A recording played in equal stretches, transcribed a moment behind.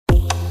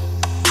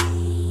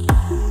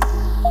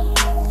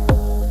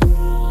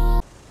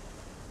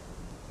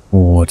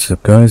What's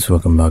up guys,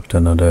 welcome back to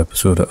another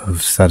episode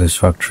of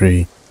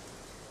Satisfactory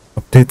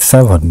Update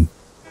 7.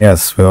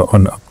 Yes, we're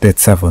on Update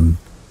 7.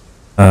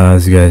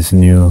 As you guys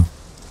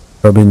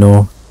probably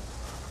know, you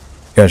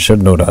guys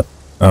should know that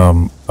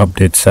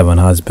Update 7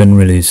 has been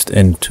released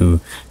into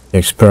the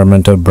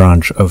experimental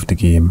branch of the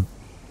game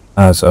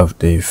as of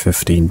the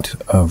 15th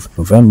of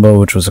November,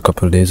 which was a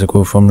couple of days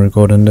ago from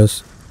recording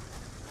this.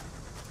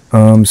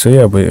 So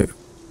yeah, we're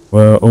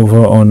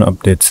over on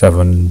Update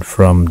 7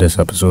 from this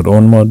episode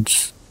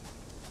onwards.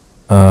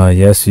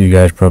 Yes, you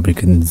guys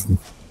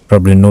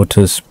probably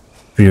notice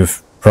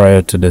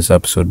prior to this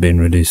episode being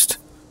released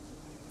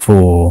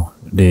for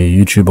the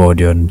YouTube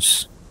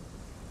audience,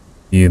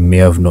 you may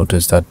have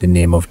noticed that the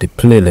name of the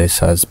playlist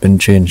has been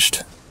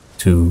changed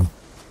to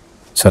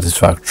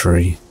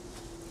Satisfactory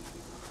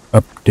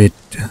Update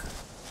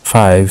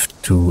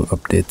 5 to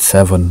Update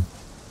 7.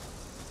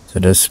 So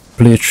this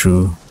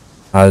playthrough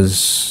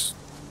has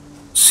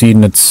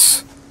seen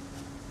its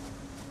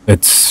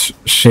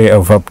share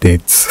of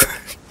updates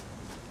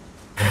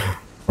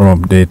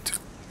from Update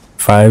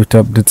 5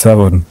 to Update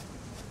 7.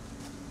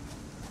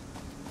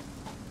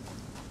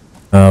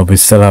 We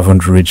still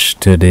haven't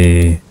reached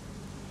a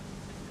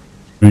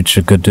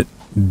good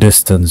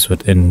distance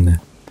within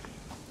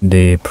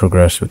the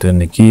progress within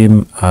the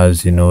game.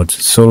 As you know, it's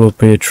a solo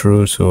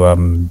playthrough, so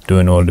I'm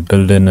doing all the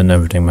building and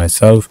everything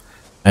myself.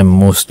 I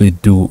mostly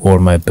do all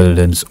my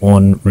buildings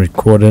on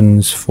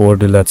recordings for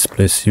the Let's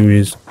Play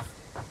series,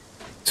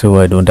 so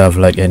I don't have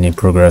like any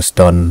progress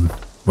done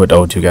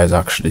without you guys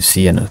actually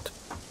seeing it.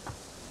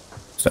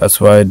 So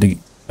that's why the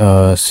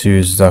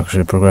series is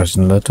actually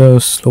progressing a little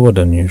slower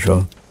than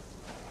usual.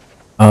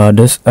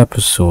 This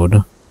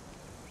episode,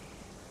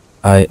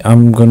 I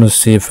am gonna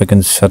see if I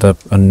can set up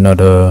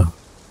another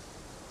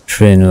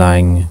train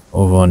line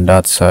over on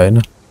that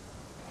side.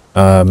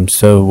 I'm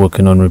still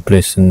working on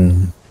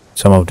replacing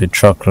some of the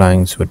truck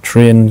lines with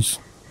trains.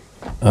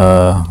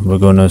 We're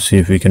gonna see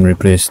if we can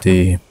replace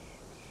the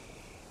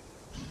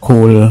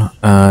coal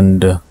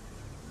and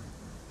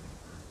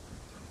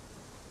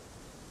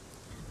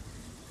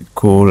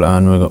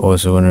we're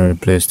also going to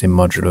replace the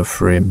modular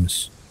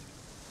frames.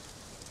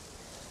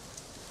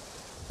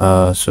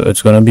 So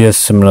it's going to be a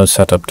similar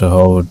setup to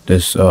how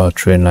this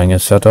train line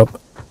is set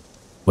up,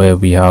 where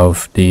we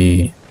have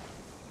the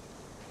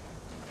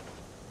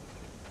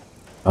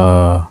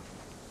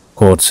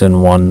quartz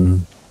in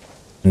one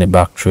in the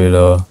back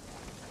trailer,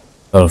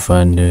 sulfur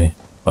in the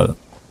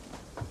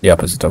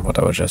opposite of what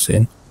I was just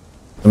saying.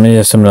 Maybe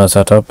a similar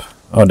setup.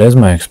 Oh, there's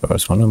my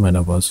express one. I might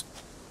have was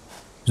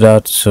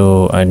that,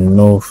 so I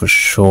know for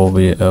sure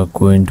we are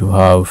going to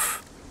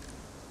have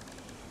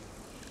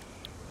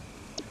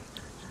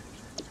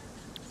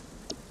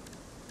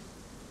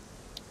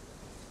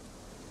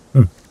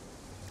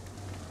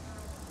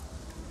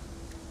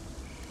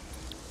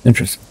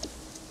interesting.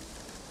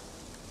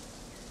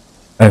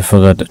 I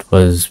forgot it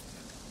was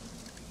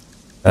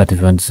that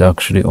event is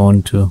actually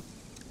on too.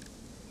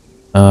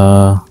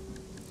 So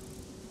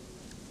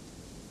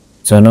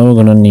now we're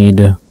gonna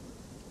need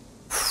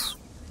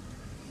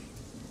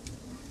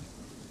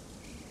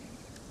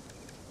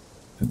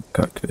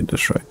calculate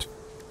this right.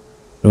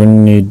 We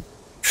need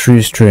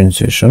 3 train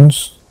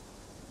stations,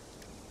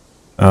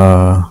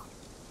 4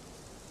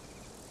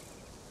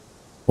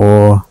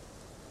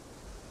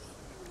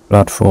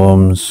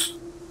 platforms,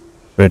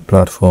 freight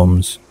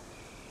platforms,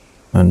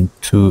 and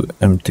 2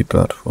 empty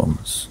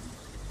platforms.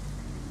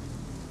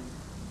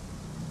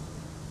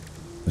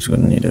 It's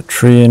gonna need a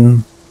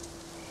train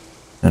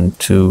and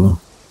 2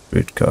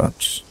 freight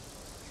carts.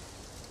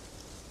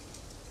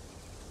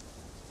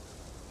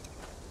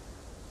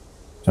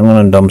 I'm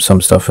gonna dump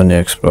some stuff in the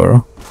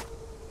Explorer,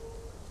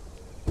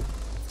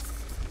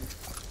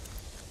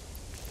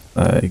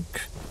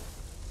 like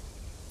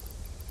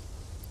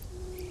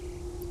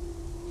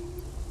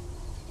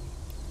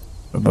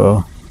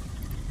rubber,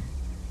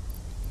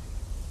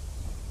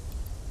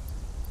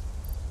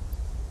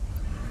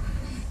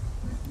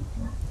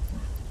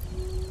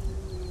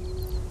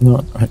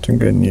 no, I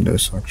think I need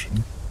this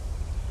actually.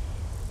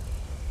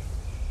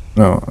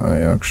 No, I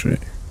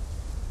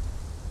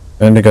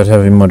got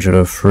heavy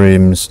modular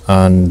frames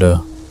and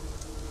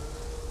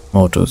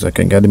motors. I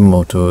can get the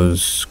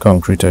motors.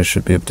 Concrete I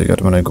should be able to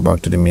get when I go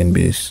back to the main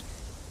base.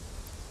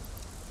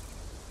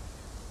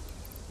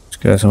 Let's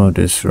get some of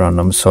this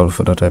random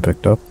sulfur that I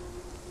picked up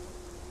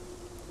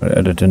by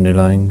editing the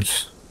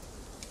lines.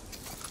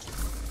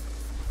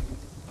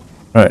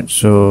 Right,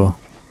 so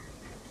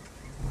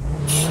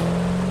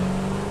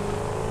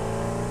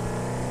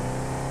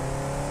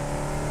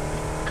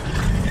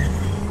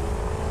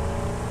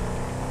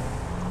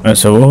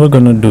so what we're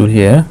gonna do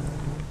here,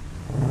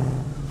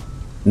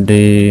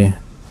 the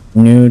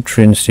new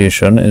train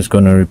station is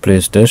gonna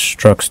replace this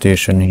truck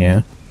station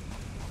here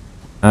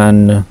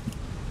and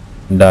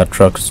that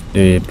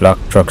the black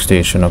truck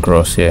station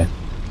across here.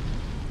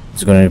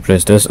 It's gonna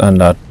replace this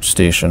and that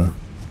station.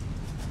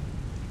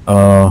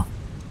 Probably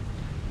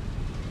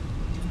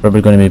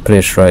gonna be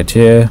placed right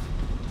here.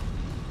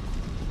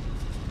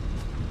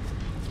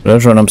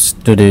 Let's run up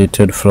to the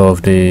 3rd floor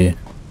of the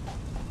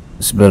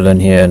this building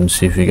here and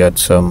see if we get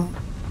some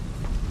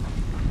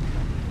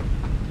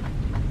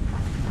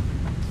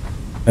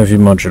heavy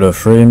modular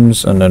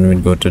frames, and then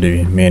we'll go to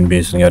the main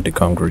base and get the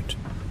concrete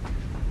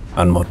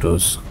and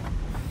motors.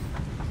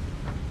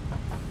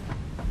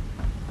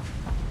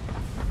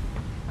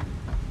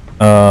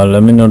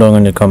 Let me know down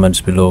in the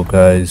comments below,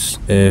 guys,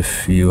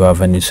 if you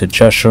have any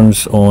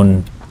suggestions,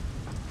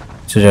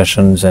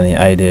 any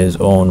ideas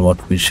on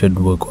what we should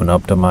work on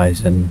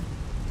optimizing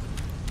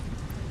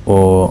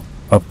for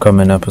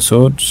upcoming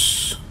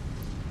episodes.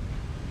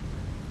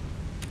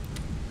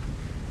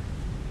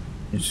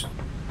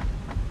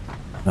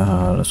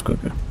 Let's go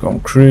get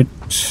concrete.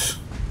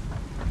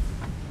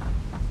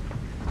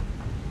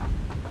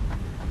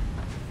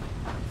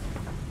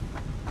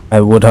 I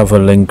would have a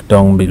link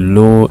down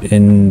below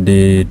in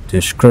the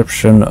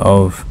description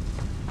of,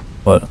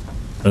 well,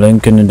 a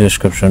link in the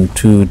description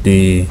to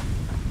the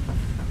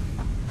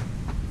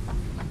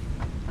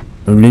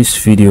release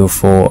video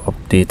for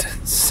update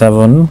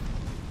 7.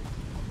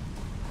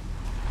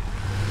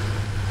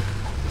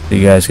 So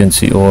you guys can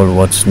see all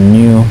what's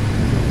new.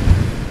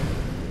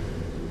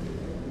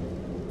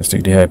 Let's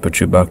take the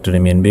hypertube back to the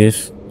main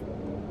base.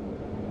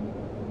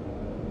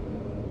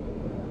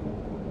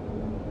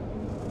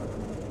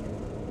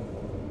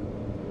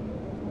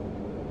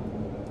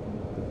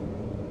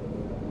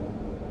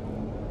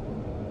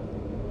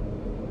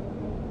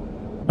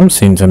 I'm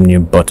seeing some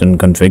new button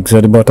configs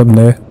at the bottom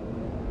there.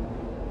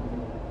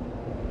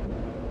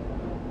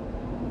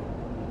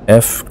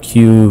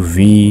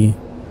 FQV.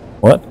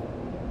 What?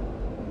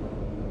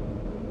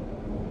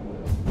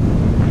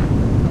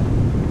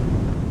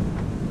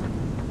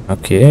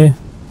 Okay.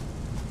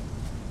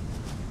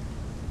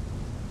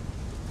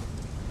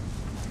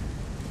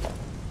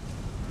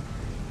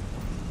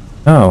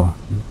 Oh.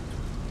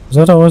 Is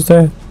that I was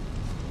there?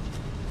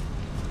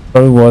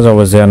 Probably was I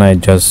was there and I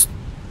just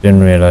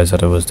didn't realize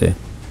that I was there.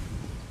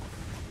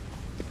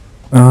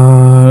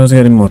 Let's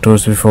get the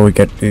motors before we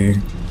get the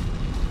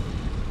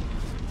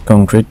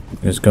concrete.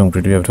 Because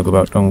concrete we have to go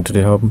back down to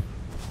the hub.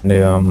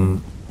 The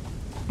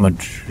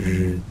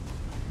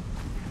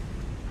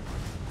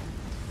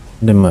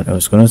I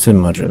was gonna say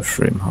modular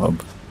frame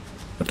hub,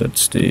 but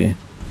that's the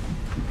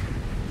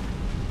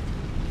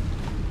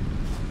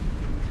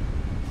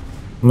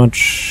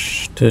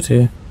much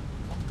dirty.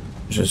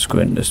 Just go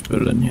in this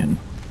building here.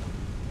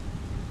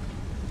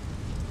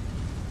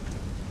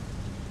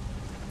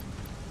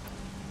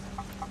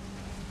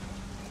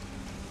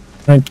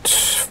 Right,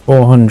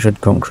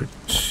 400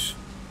 concrete.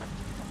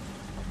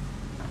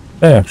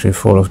 I actually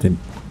fall off the.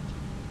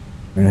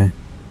 Really?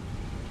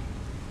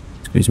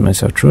 Squeeze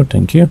myself through,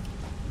 thank you.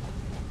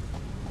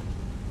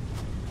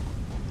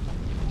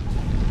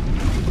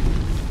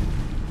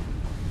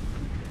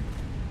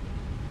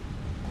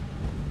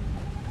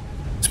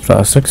 This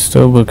plastic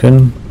still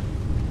working.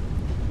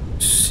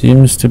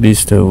 Seems to be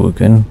still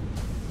working.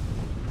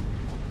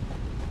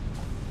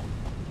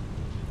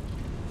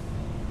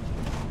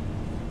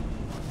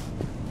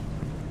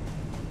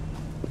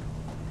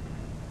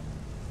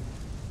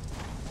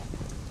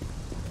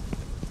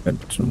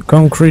 Got some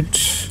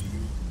concrete.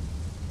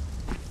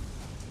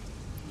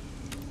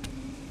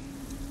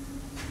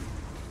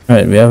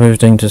 Right, we have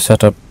everything to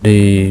set up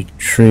the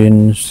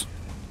trains.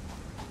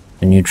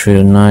 The new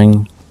trail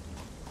 9.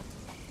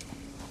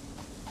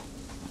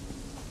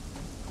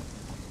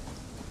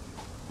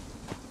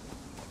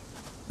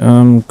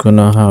 I'm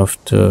gonna have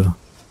to.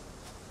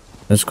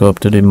 Let's go up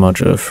to the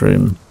modular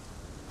frame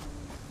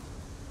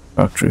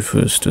factory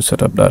first to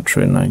set up that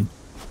train 9.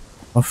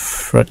 Oh,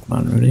 fret,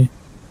 man, really?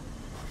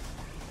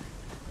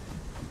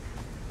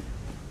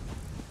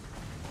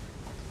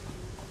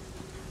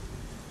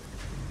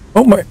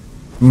 Oh my!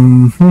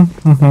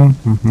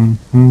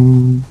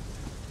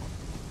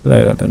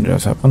 That didn't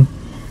just happen.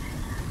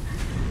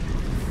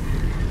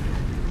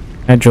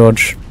 Hi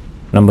George,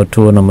 number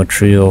 2 or number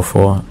 3 or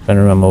 4. I don't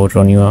remember which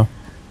one you are.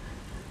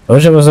 I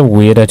wish there was a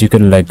way that you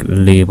could like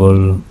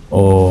label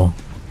or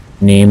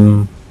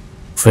name,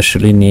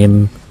 officially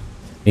name,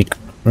 like,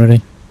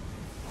 really?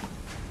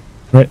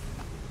 Right.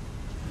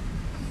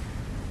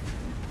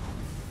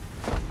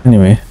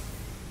 Anyway,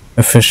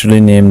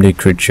 officially name the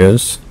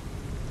creatures.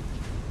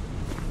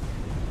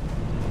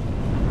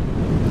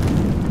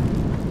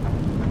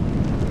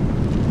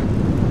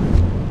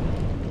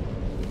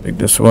 Take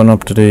this one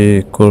up to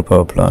the coal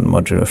power plant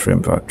modular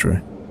frame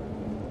factory.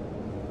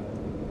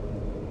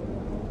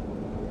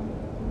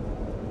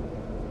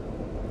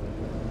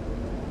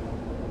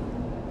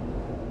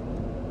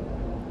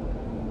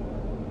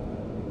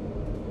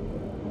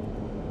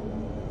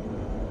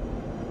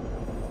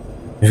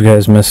 If you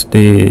guys missed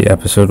the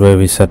episode where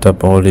we set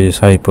up all these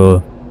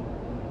hyper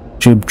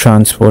tube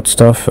transport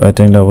stuff, I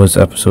think that was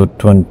episode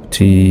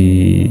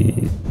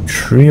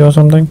 23 or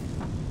something.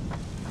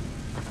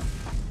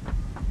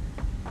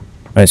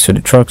 Right, so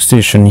the truck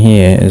station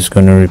here is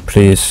going to be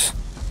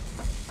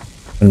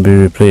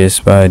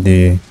replaced by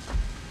the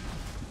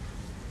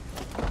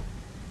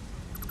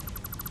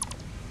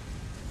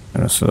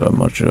there's a lot of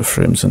modular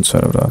frames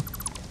inside of that.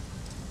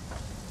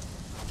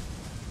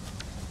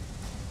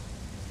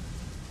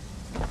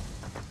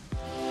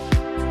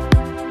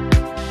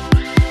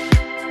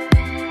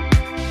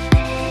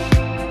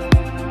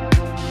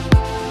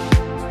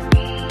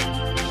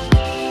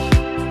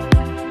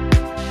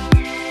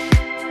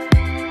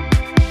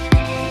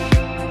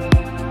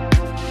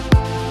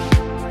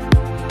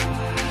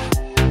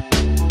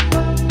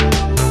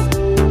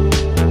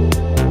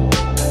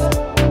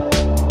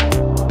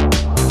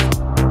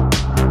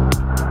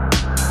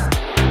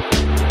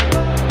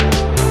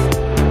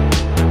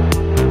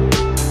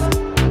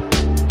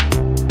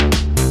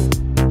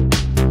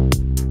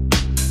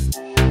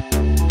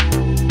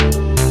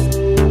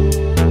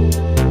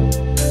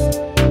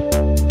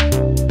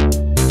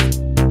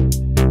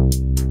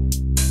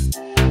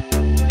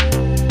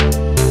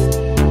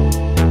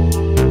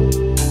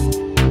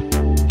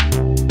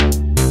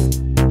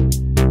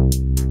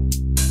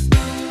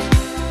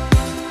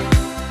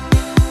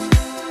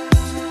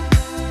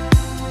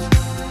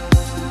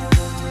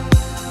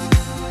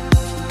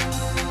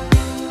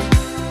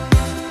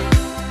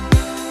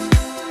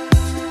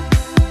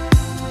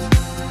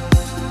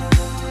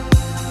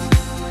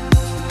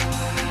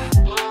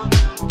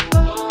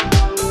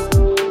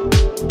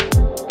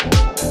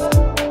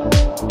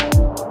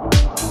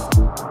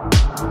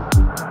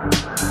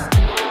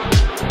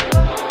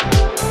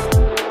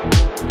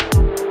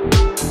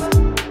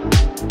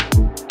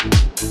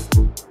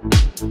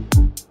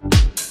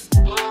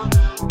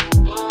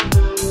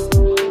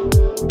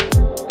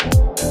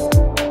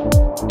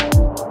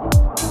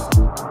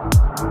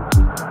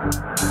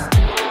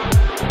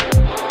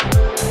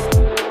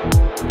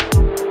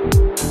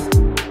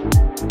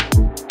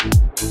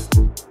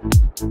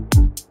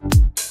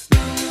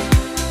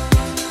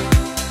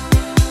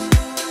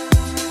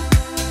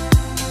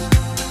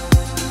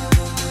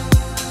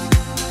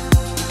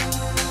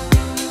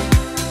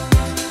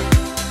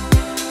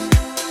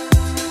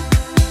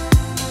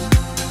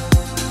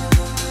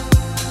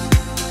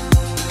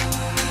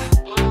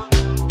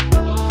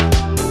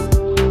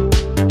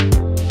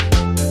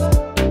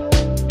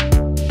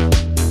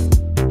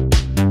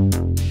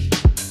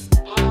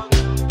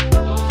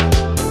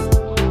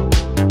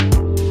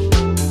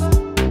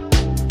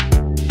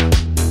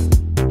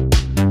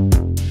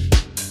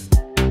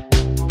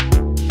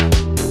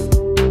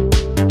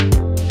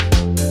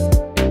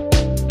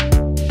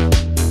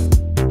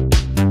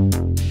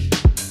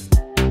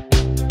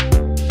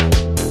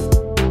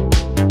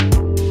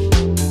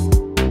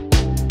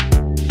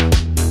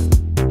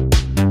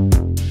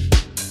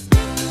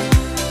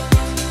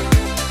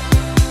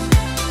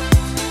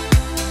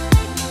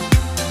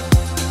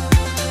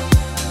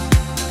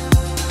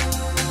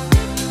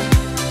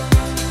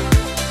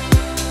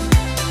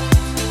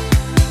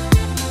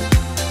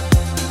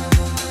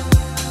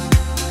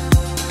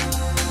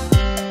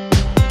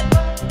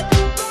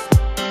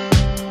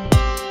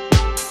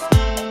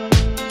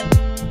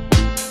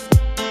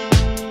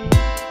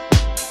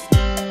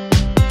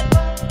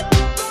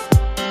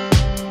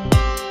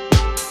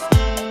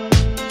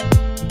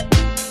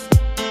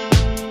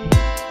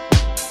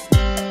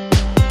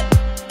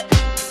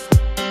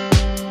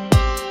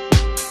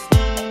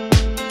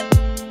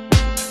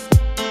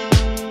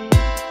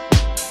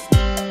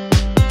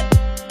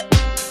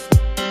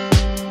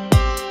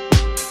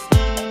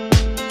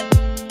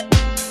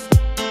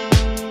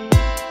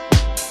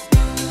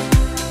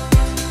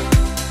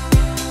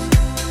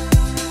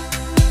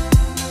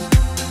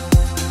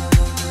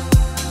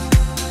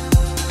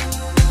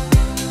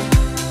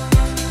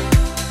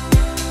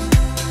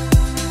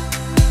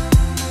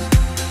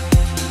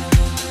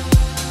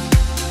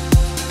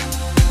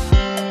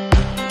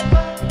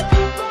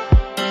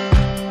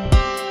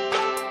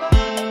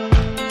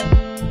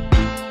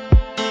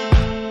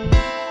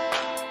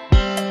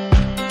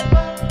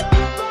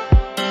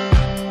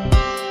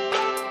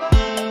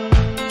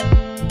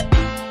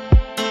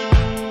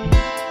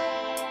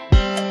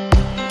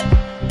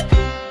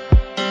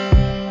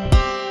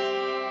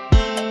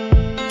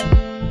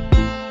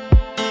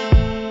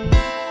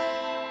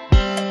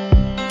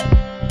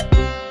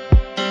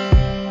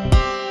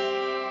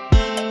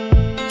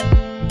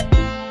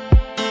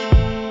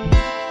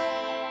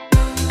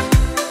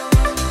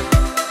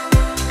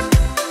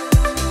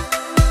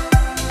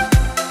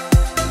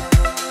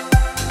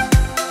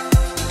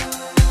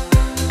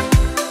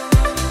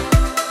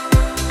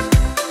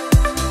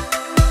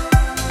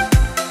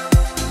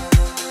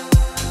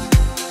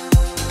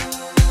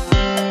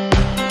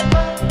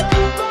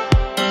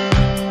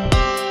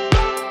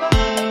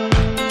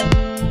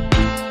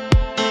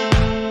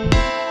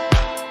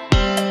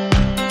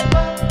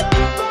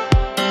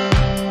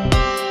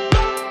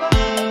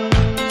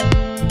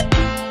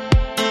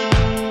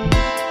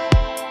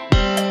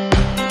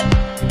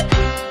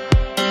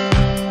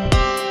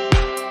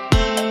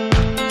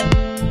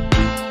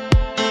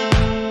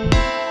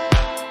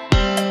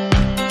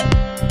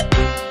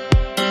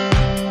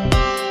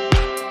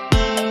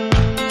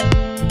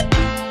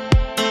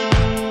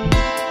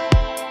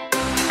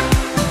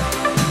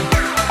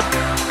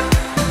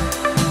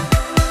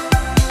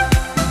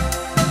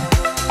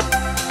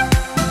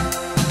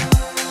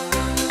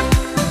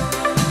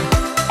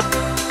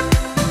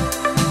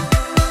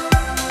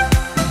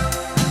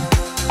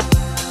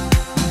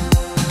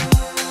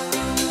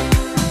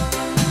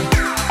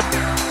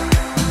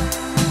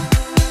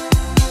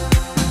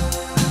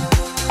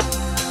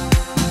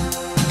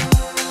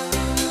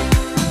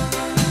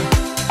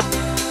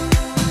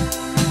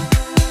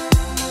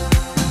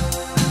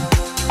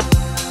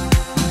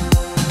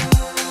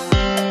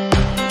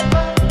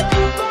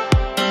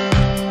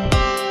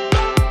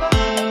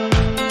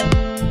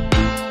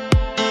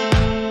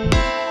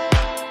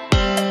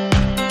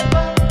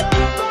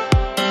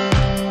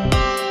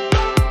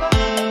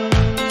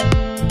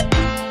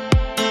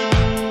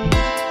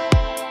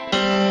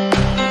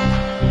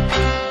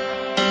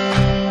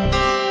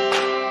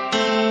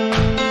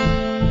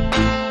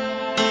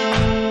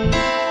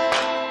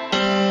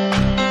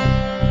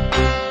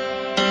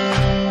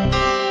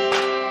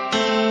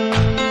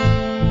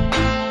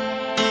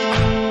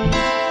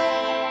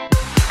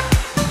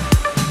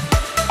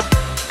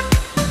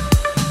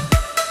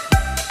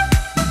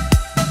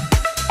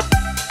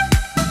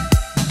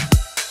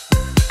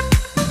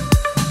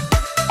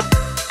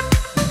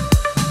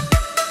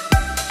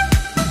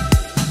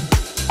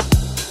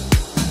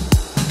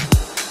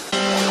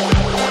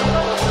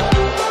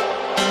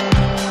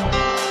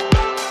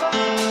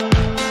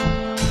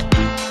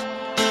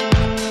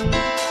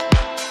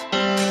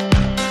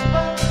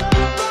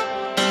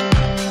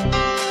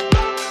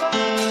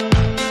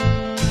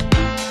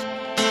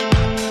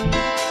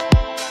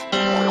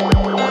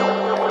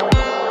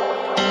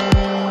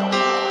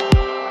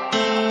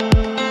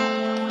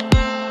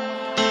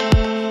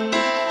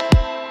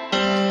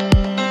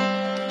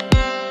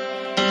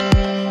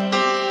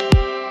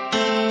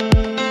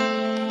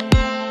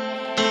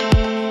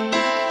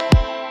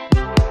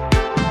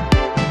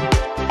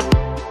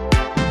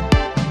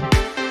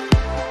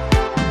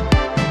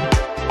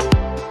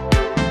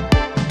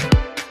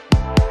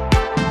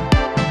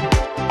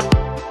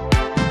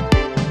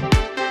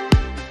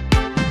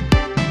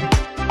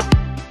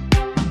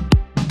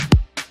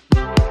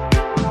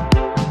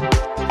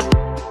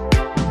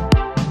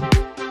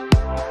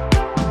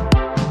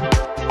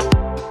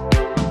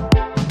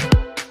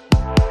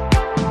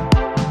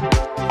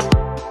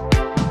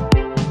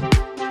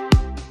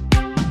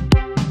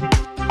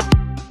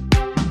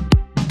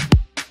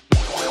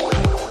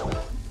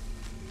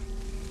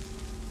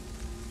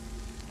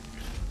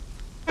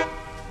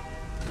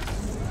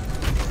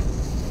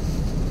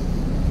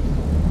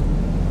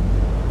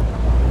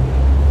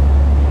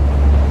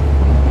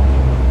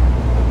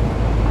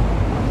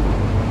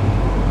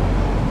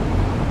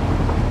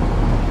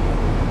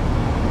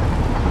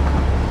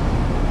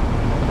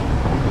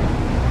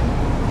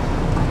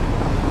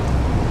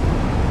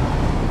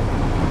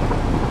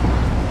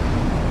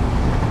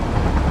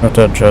 Not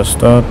adjust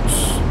that.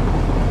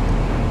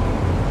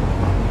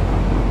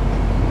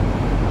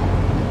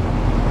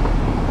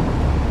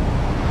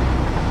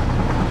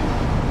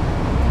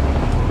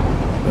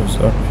 Goes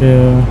up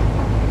here.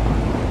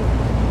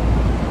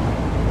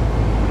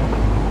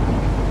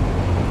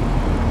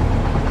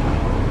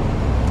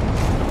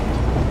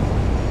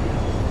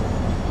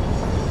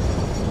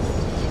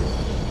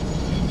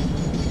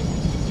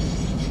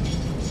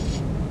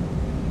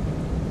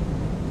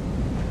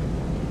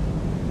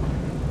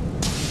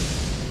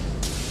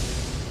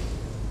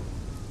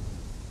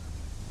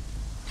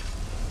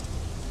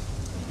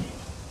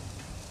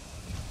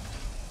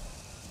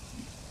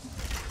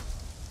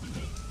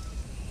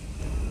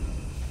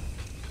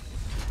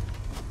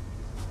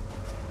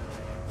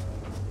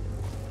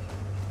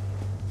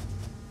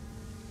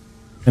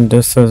 And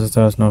this says it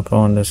has no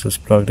power and this is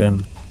plugged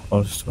in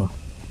also.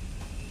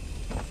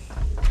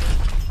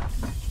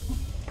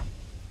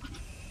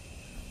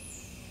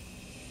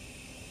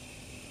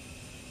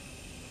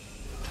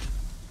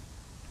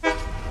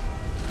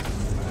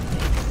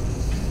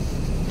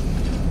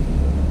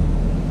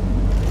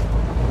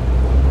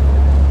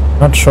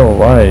 Not sure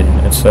why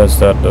it says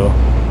that though.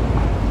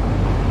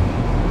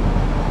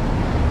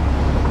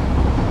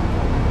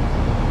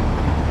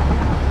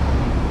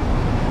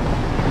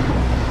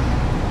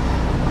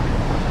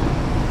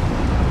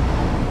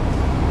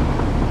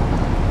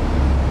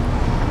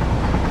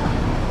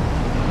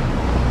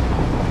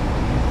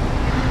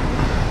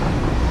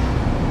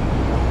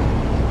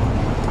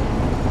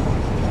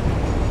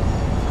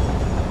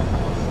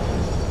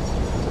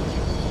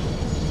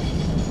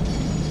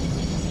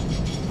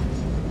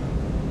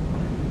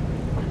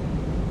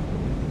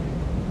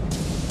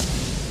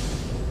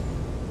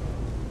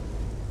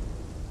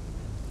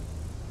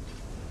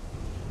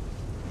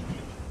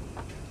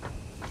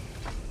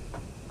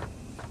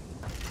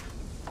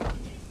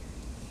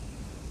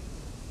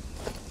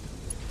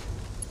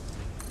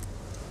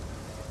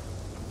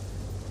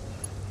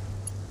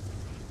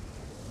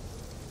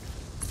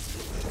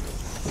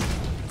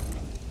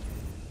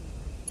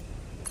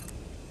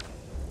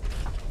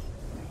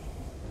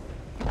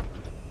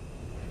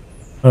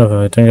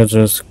 I think it's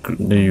just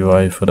the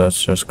UI for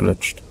that's just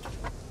glitched.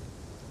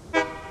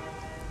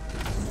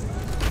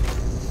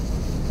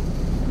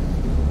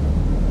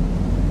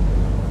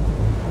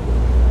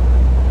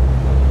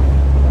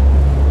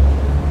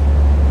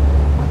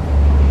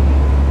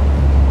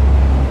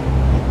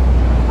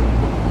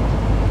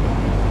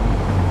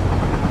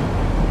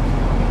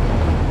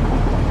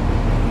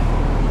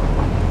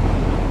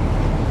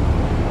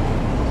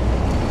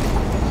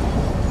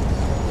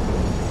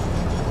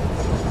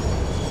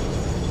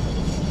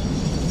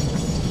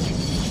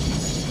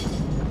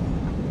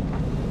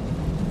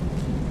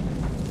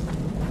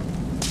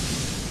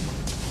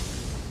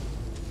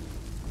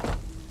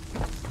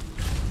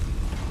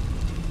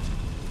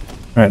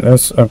 Right,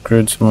 let's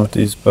upgrade some of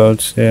these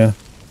belts here.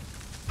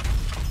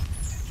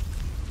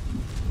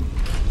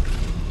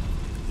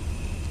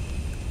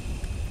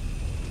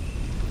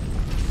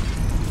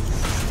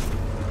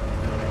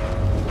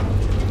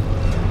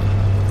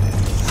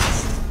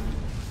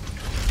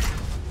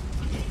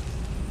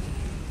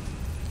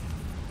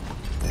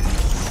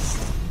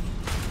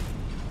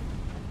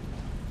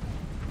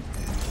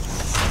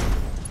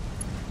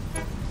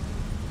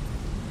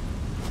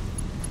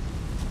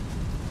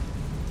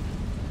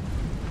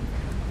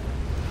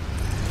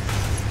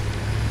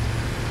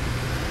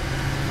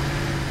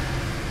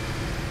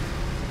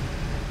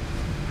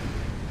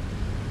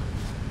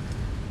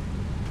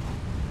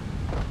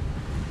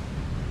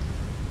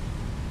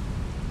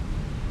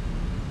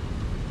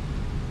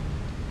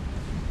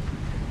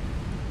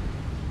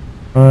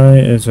 Why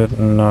is it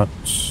not?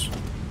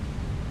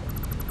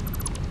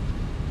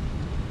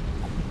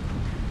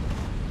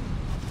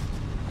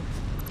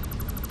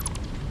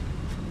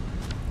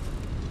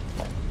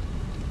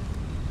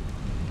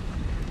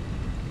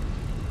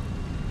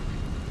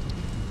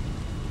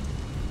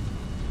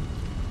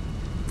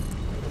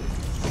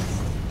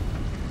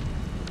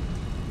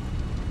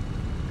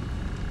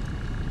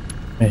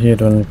 I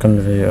hate when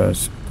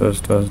conveyors does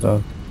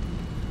that.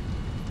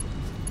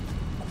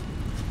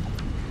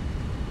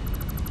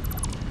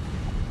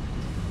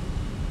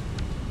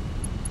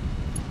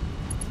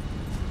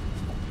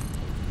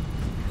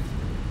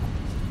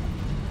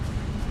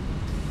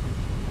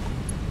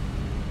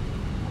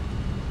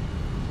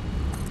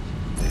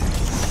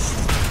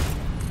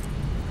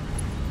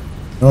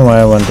 I don't know why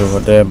I went over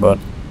there, but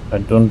I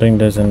don't think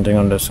there's anything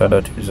on the side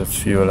that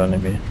uses fuel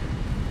anyway.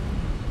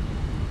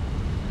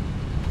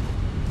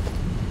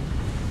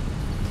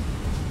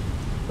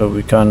 So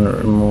we can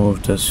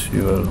remove this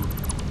fuel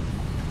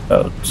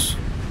belt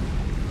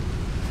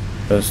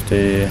because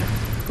the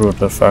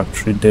rotor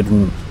factory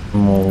didn't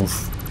move,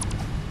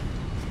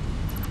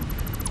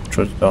 which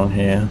was down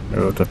here.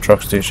 The rotor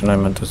truck station, I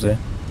meant to say.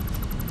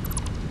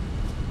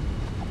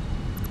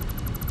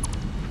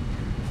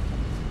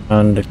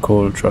 And the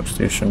coal truck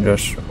station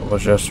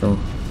was just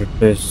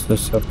replaced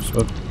this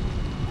episode.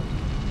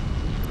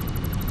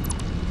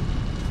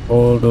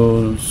 All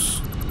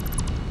those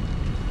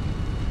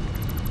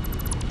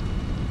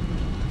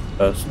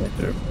Let's need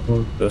to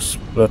remove the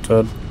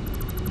splitted.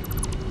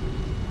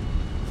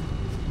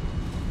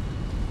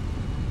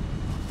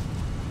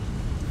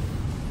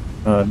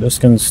 This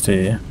can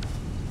stay.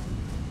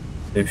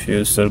 The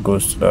fuel still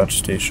goes to that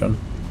station.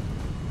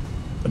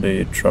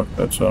 The truck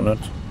that's on it.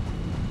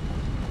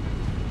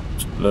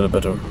 It's a little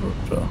bit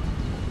of route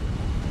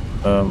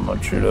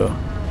modular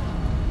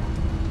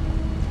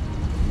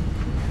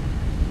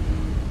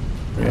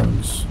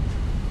frames.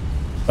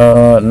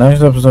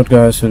 Next episode,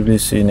 guys, we'll be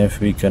seeing if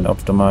we can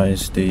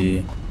optimize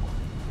the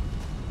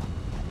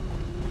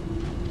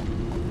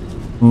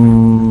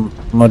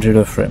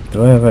modular frame.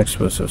 Do I have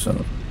explosives in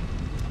it?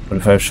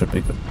 25 should be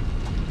good.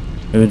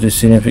 We'll be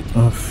seeing if we...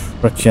 Oh,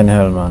 frickin'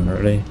 hell, man,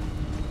 really?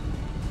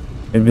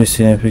 We'll be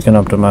seeing if we can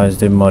optimize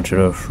the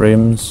modular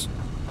frames.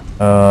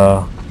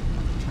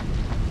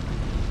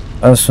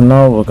 As for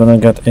now, we're gonna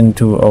get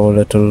into our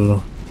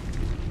little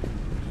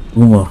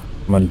boomer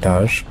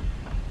montage.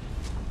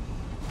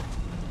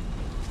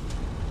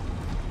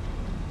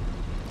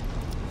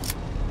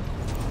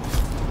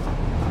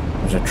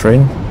 There's a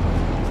train.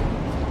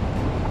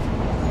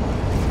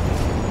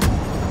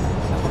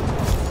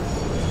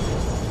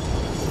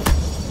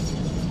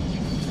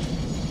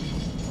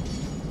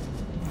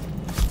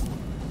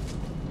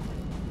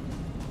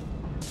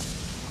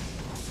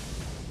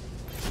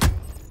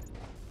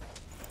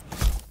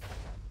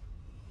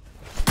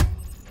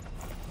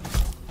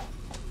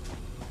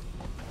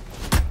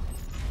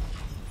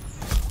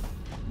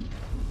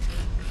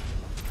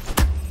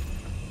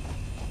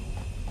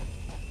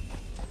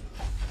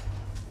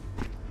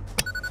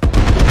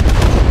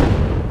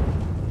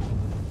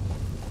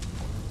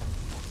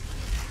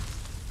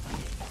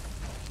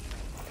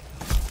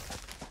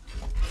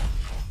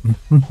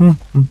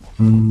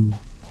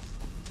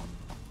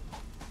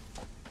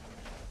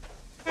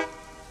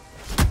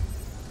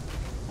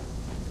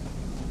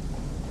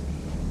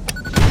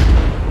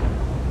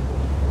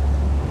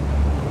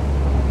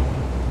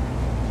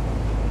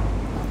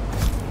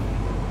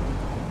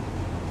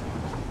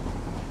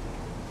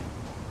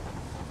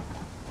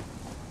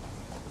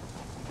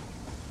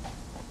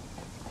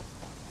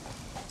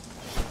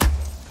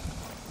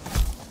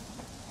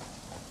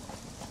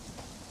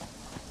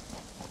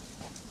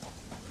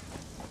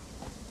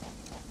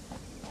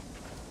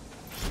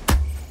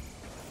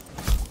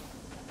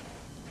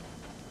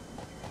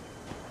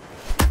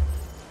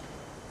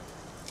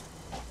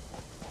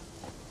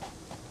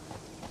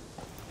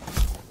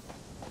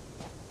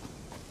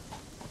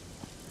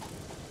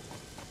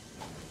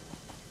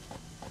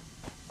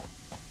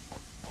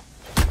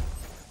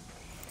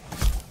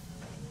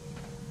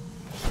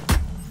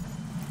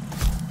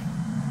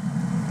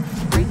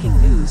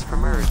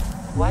 From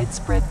Earth,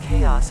 widespread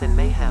chaos and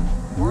mayhem.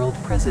 World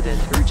President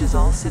urges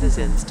all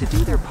citizens to do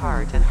their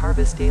part and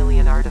harvest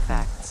alien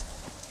artifacts.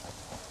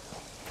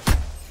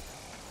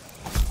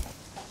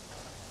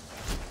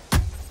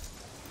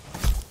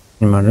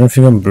 Imagine if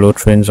you can blow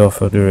trains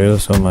off of the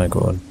rails, oh my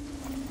god.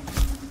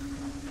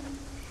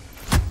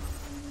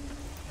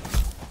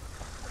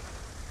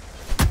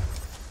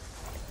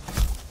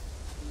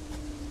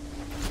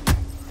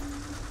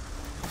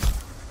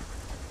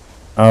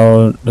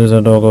 Oh, there's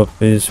a doggo,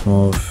 please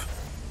move.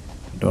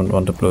 I don't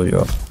want to blow you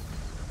up.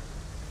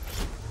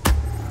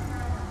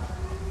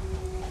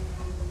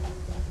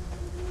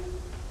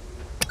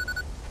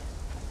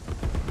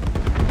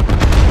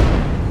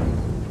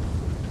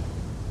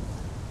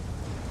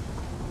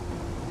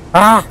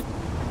 Ah!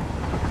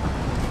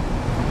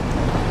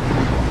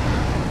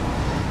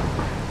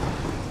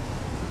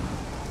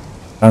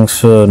 Thanks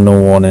for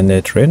no one in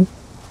the train.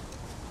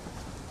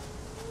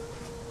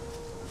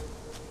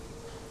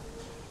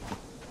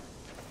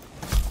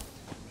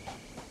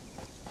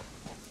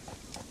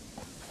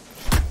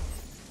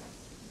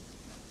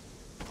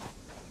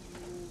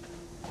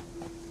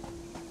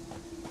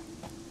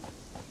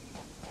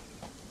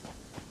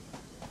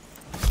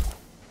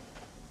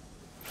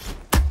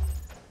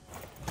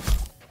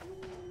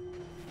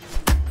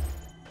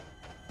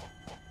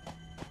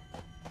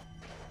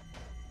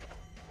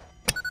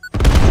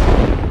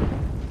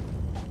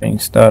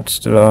 Starts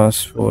to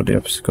last for the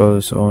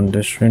obstacles on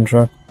this train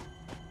track.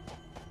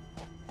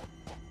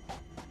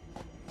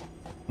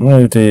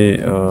 Well,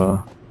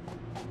 the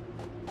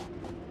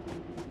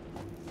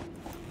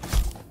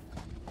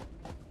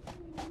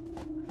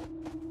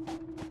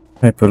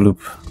hyperloop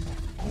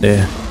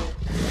there.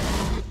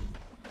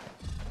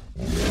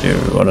 Here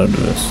we wanna do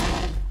this.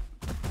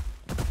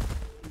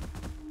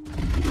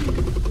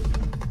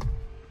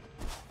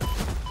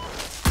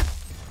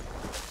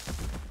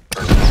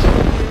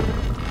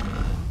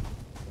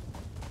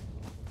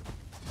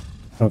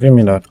 Oh, give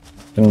me that.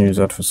 I can use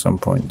that for some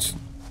points.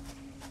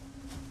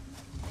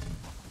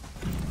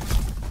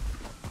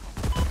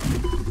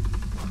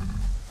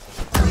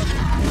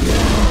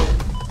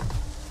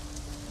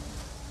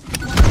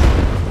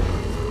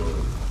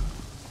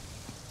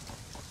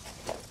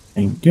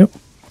 Thank you.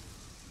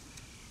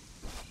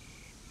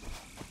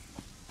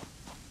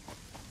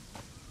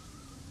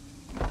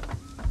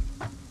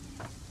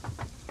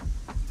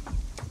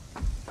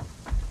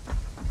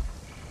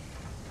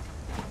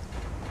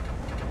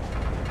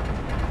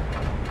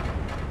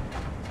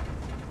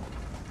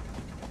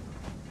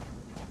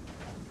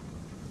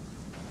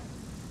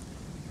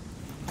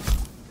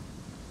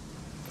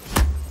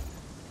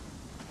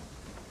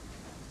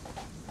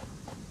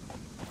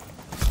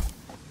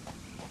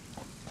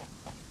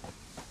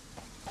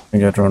 I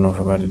get run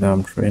over by the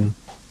damn train.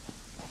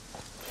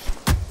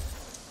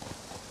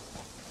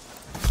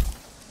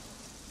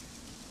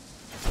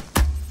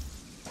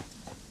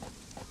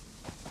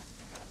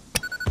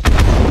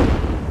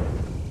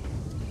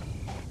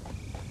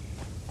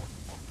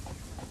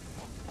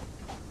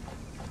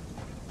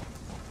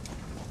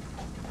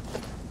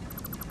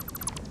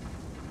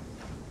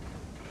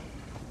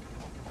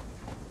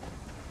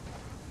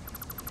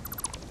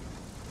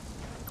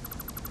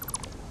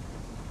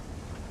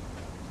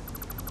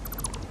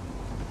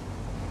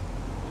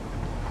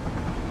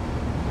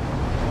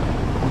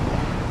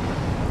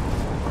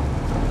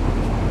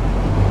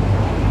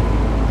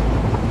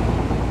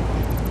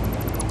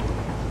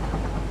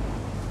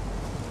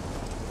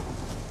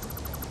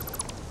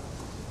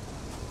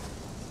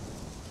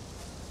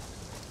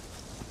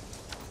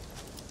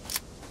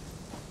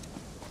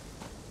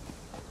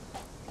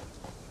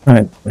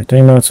 Right, I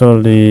think that's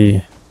all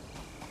the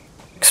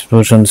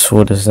explosions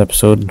for this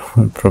episode.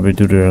 We'll probably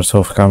do the rest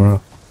off camera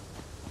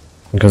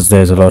because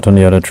there's a lot on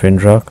the other train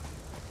track.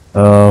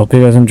 Hope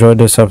you guys enjoyed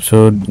this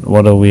episode.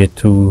 What a way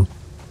to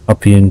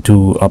up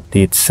into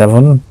update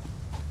 7.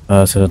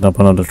 Setting up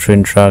another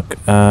train track,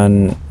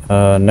 and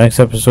next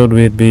episode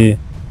we'd be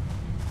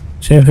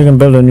seeing if we can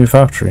build a new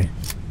factory.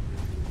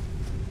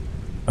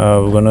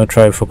 We're gonna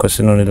try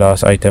focusing on the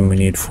last item we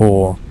need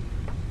for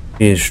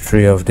Phase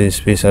 3 of the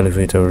space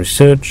elevator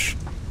research.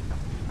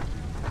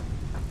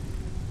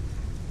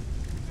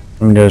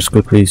 Let me just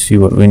quickly see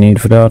what we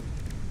need for that.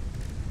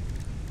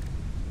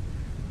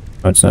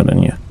 Oh, it's not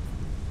in here.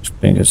 I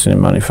think it's in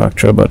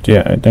manufacture, but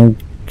yeah, I think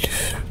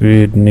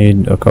we'd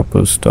need a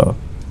couple stuff.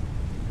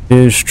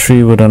 Phase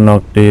 3 would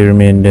unlock the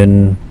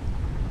remaining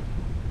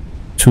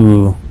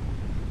 2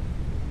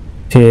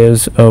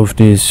 tiers of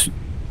these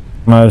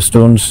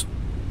milestones.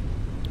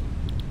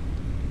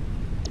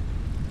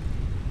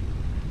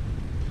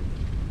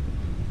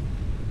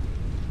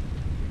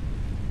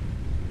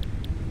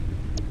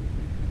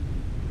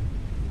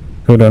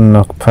 Could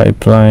unlock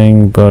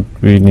pipeline, but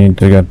we need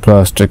to get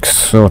plastics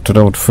sorted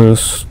out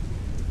first.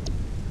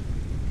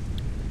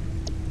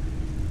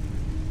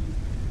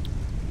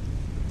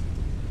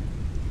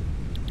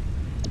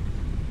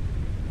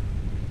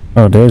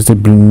 Oh, there's the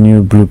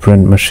new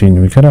blueprint machine.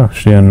 We could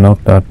actually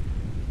unlock that.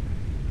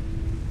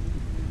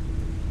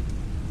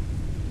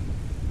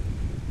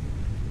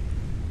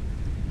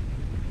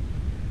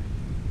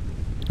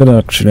 Could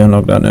actually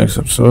unlock that next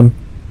episode.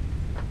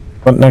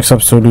 But next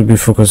episode we'll be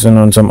focusing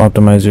on some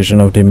optimization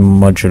of the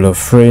modular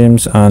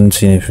frames and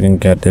seeing if we can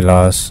get the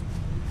last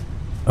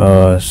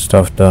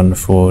stuff done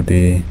for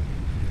the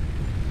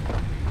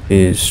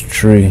Phase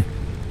 3.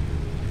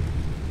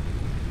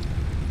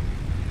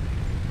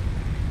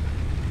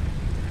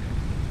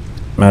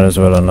 Might as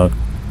well unlock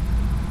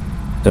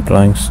the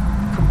planks.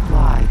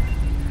 Comply.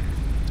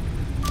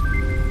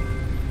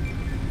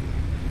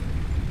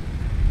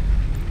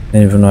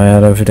 Even though I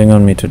had everything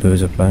on me to do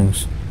the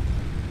planks.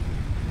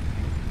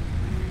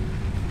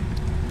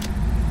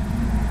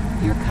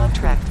 Your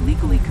contract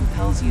legally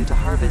compels you to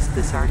harvest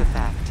this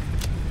artifact.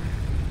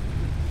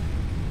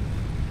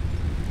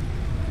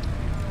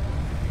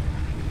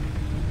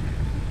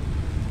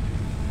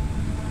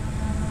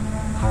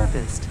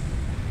 Harvest.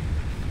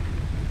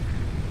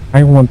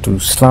 I want to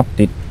slap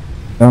the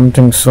damn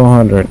thing so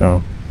hard right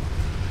now.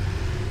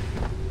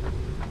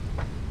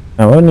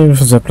 Now what need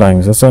for zip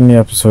lines? That's on the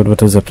episode with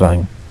the zip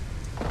line.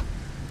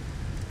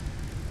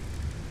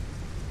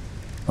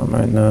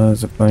 Alright, now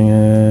zip line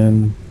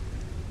in.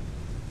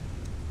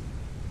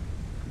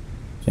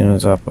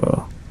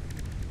 Zappo.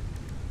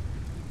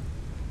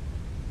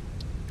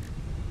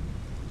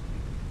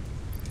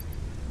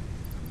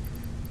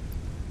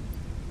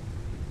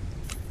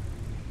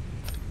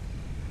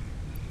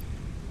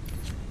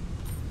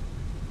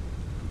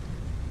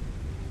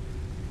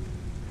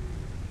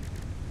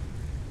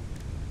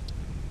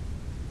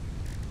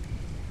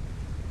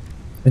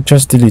 It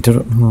just deleted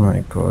it. Oh my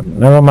god.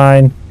 Never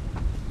mind.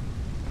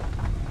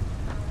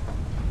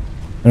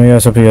 Anyway, I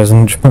hope you guys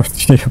enjoyed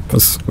the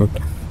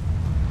episode.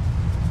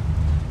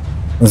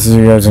 I'll see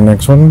you guys in the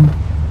next one.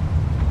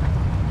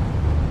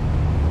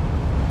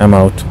 I'm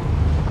out.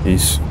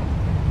 Peace.